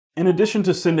In addition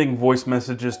to sending voice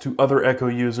messages to other Echo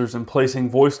users and placing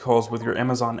voice calls with your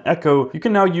Amazon Echo, you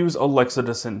can now use Alexa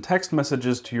to send text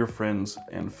messages to your friends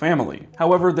and family.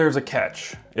 However, there's a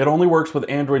catch. It only works with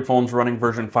Android phones running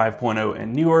version 5.0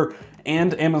 and newer,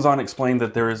 and Amazon explained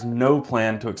that there is no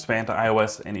plan to expand to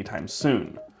iOS anytime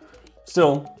soon.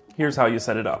 Still, here's how you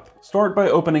set it up. Start by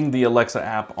opening the Alexa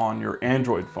app on your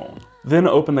Android phone. Then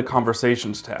open the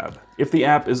Conversations tab. If the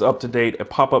app is up to date, a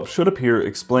pop-up should appear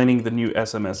explaining the new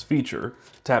SMS feature.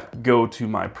 Tap Go to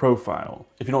My Profile.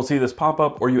 If you don't see this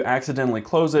pop-up or you accidentally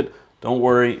close it, don't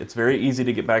worry, it's very easy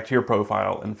to get back to your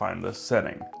profile and find this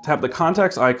setting. Tap the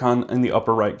contacts icon in the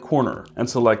upper right corner and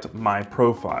select My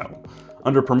Profile.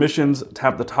 Under Permissions,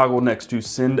 tap the toggle next to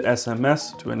Send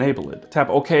SMS to enable it. Tap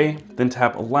OK, then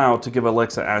tap Allow to give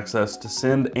Alexa access to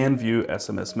send and view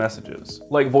SMS messages.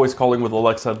 Like voice calling with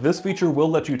Alexa, this feature will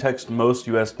let you text most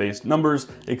US-based numbers,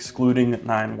 excluding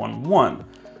 911.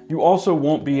 You also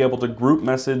won't be able to group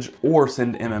message or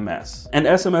send MMS. And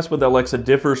SMS with Alexa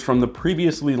differs from the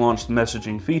previously launched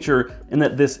messaging feature in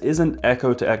that this isn't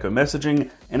echo-to-echo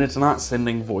messaging and it's not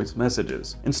sending voice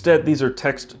messages. Instead, these are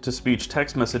text-to-speech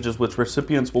text messages which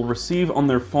recipients will receive on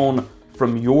their phone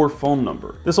from your phone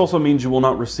number. This also means you will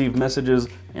not receive messages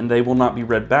and they will not be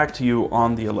read back to you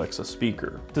on the Alexa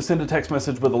speaker. To send a text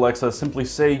message with Alexa, simply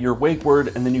say your wake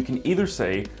word and then you can either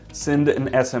say send an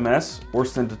SMS or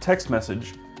send a text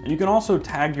message. And you can also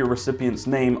tag your recipient's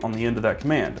name on the end of that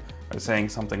command by saying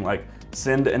something like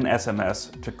send an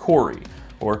SMS to Corey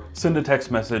or send a text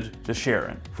message to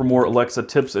Sharon. For more Alexa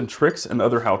tips and tricks and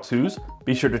other how-tos,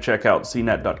 be sure to check out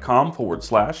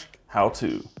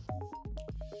cnet.com/how-to.